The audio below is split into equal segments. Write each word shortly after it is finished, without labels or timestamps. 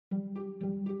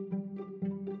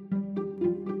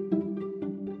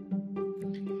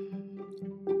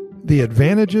The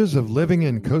advantages of living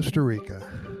in Costa Rica.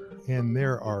 And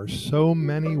there are so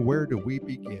many. Where do we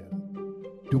begin?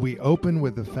 Do we open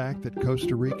with the fact that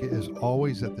Costa Rica is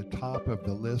always at the top of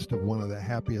the list of one of the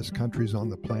happiest countries on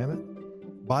the planet?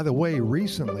 By the way,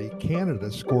 recently, Canada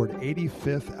scored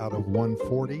 85th out of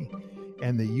 140,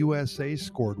 and the USA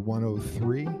scored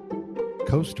 103.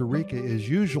 Costa Rica is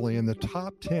usually in the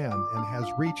top 10 and has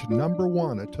reached number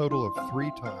one a total of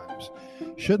 3 times.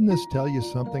 Shouldn't this tell you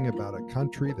something about a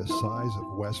country the size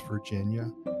of West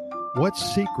Virginia? What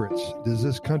secrets does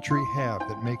this country have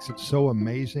that makes it so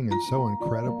amazing and so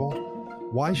incredible?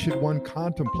 Why should one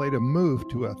contemplate a move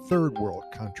to a third world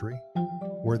country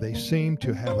where they seem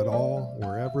to have it all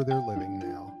wherever they're living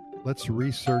now? Let's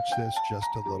research this just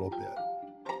a little bit.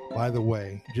 By the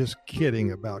way, just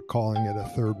kidding about calling it a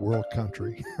third world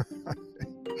country.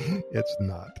 It's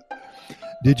not.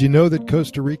 Did you know that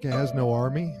Costa Rica has no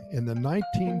army? In the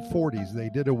 1940s, they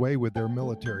did away with their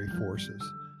military forces.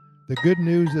 The good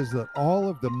news is that all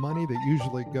of the money that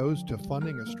usually goes to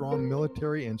funding a strong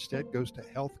military instead goes to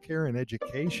healthcare and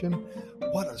education.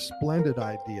 What a splendid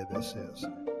idea this is.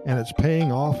 And it's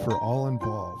paying off for all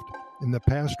involved. In the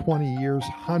past 20 years,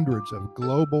 hundreds of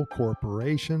global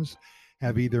corporations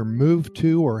have either moved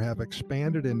to or have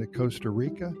expanded into Costa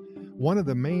Rica. One of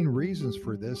the main reasons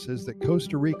for this is that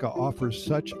Costa Rica offers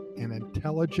such an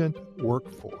intelligent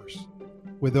workforce.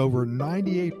 With over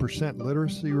 98%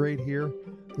 literacy rate here,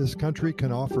 this country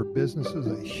can offer businesses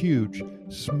a huge,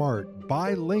 smart,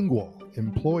 bilingual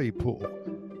employee pool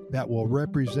that will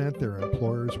represent their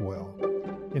employers well.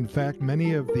 In fact,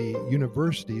 many of the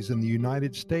universities in the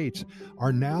United States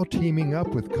are now teaming up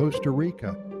with Costa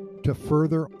Rica to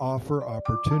further offer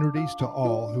opportunities to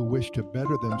all who wish to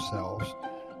better themselves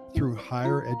through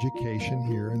higher education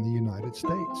here in the United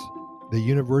States. The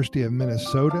University of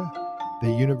Minnesota,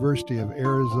 the University of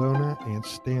Arizona, and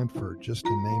Stanford, just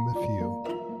to name a few.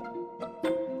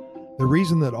 The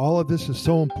reason that all of this is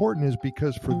so important is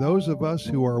because for those of us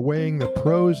who are weighing the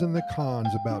pros and the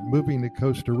cons about moving to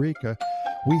Costa Rica,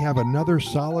 we have another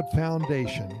solid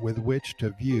foundation with which to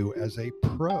view as a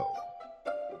pro.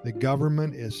 The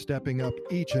government is stepping up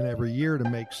each and every year to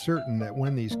make certain that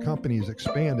when these companies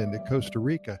expand into Costa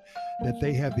Rica, that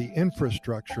they have the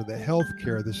infrastructure, the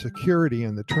healthcare, the security,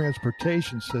 and the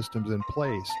transportation systems in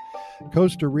place.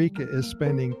 Costa Rica is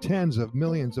spending tens of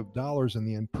millions of dollars in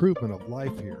the improvement of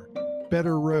life here.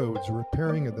 Better roads,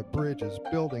 repairing of the bridges,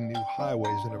 building new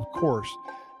highways, and of course,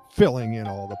 filling in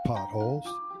all the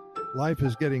potholes. Life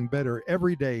is getting better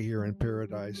every day here in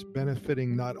Paradise,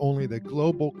 benefiting not only the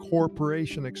global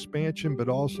corporation expansion, but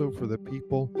also for the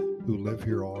people who live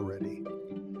here already.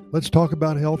 Let's talk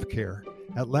about healthcare.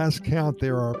 At last count,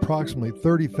 there are approximately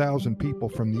 30,000 people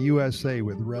from the USA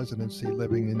with residency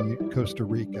living in Costa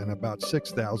Rica and about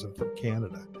 6,000 from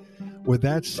Canada. With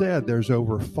that said, there's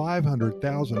over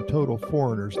 500,000 total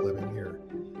foreigners living here.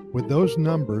 With those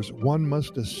numbers, one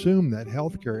must assume that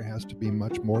healthcare has to be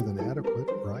much more than adequate,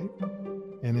 right?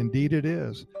 And indeed it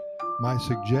is. My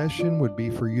suggestion would be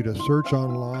for you to search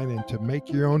online and to make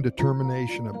your own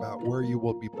determination about where you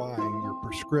will be buying your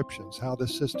prescriptions, how the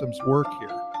systems work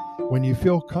here. When you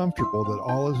feel comfortable that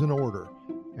all is in order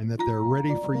and that they're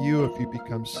ready for you if you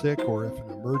become sick or if an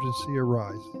emergency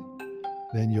arises,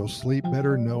 then you'll sleep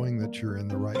better knowing that you're in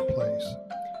the right place.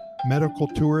 Medical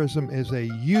tourism is a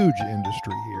huge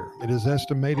industry here. It is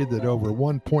estimated that over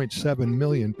 1.7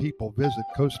 million people visit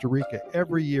Costa Rica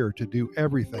every year to do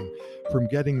everything from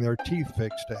getting their teeth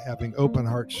fixed to having open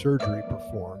heart surgery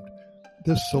performed.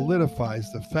 This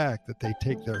solidifies the fact that they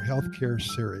take their health care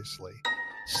seriously.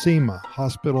 SEMA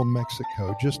Hospital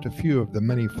Mexico, just a few of the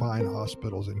many fine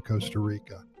hospitals in Costa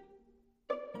Rica.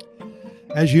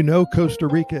 As you know, Costa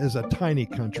Rica is a tiny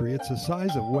country. It's the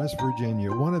size of West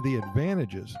Virginia. One of the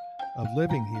advantages of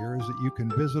living here is that you can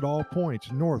visit all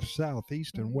points, north, south,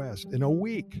 east, and west, in a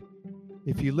week.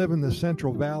 If you live in the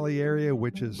Central Valley area,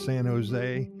 which is San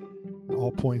Jose,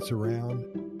 all points around,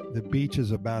 the beach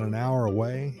is about an hour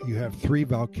away. You have 3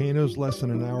 volcanoes less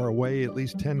than an hour away, at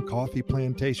least 10 coffee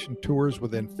plantation tours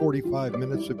within 45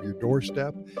 minutes of your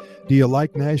doorstep. Do you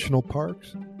like national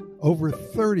parks? Over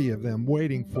 30 of them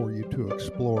waiting for you to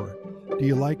explore. Do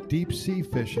you like deep sea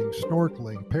fishing,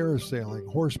 snorkeling,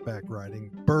 parasailing, horseback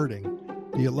riding, birding?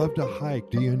 Do you love to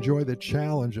hike? Do you enjoy the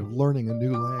challenge of learning a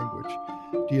new language?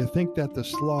 Do you think that the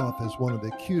sloth is one of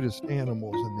the cutest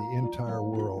animals in the entire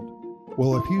world?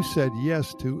 Well, if you said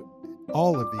yes to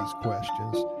all of these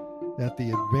questions, that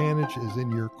the advantage is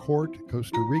in your court.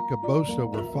 Costa Rica boasts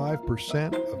over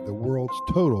 5% of the world's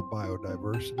total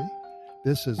biodiversity.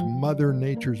 This is Mother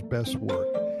Nature's best work.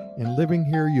 And living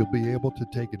here, you'll be able to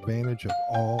take advantage of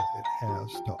all it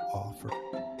has to offer.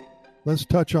 Let's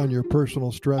touch on your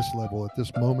personal stress level at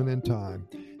this moment in time.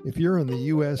 If you're in the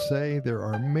USA, there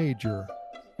are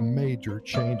major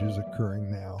changes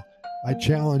occurring now. I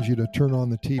challenge you to turn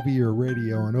on the TV or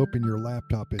radio and open your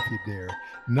laptop if you dare.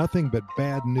 Nothing but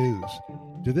bad news.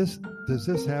 Does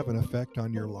this have an effect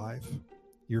on your life,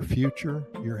 your future,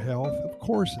 your health? Of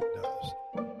course it does.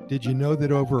 Did you know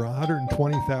that over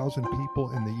 120,000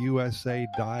 people in the USA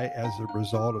die as a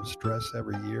result of stress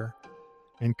every year?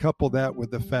 And couple that with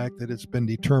the fact that it's been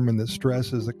determined that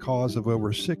stress is the cause of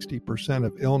over 60%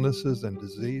 of illnesses and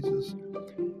diseases.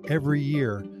 Every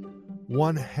year,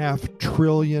 $1/2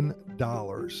 trillion,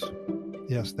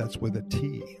 yes, that's with a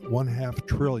T, $1/2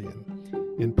 trillion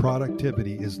in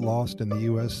productivity is lost in the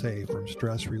USA from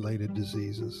stress-related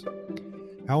diseases.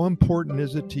 How important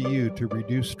is it to you to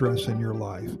reduce stress in your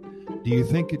life? Do you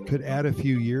think it could add a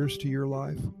few years to your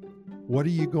life? What are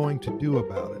you going to do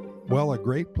about it? Well, a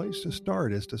great place to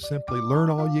start is to simply learn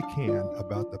all you can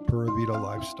about the Pura Vida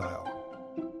lifestyle.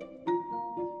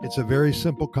 It's a very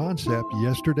simple concept.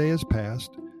 Yesterday is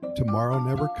past, tomorrow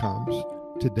never comes.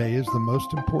 Today is the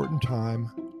most important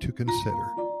time to consider.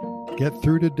 Get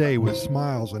through today with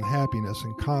smiles and happiness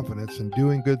and confidence and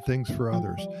doing good things for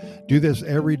others. Do this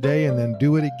every day and then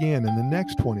do it again in the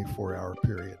next 24-hour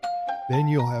period. Then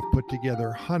you'll have put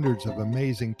together hundreds of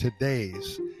amazing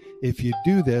todays. If you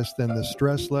do this, then the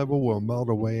stress level will melt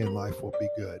away and life will be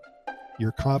good.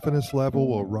 Your confidence level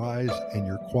will rise and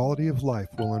your quality of life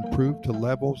will improve to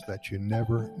levels that you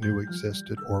never knew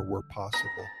existed or were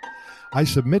possible. I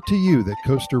submit to you that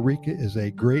Costa Rica is a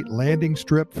great landing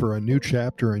strip for a new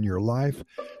chapter in your life.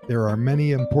 There are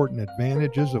many important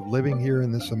advantages of living here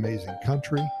in this amazing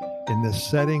country. In this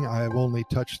setting, I have only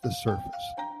touched the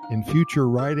surface. In future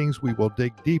writings, we will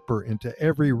dig deeper into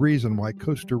every reason why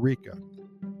Costa Rica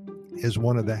is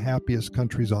one of the happiest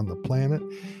countries on the planet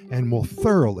and will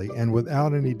thoroughly and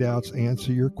without any doubts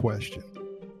answer your question.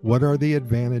 What are the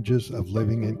advantages of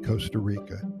living in Costa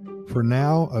Rica? For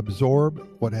now, absorb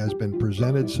what has been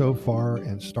presented so far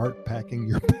and start packing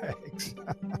your bags.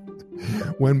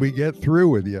 When we get through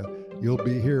with you, you'll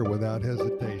be here without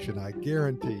hesitation. I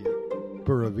guarantee you.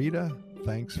 Pura Vida,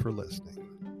 thanks for listening.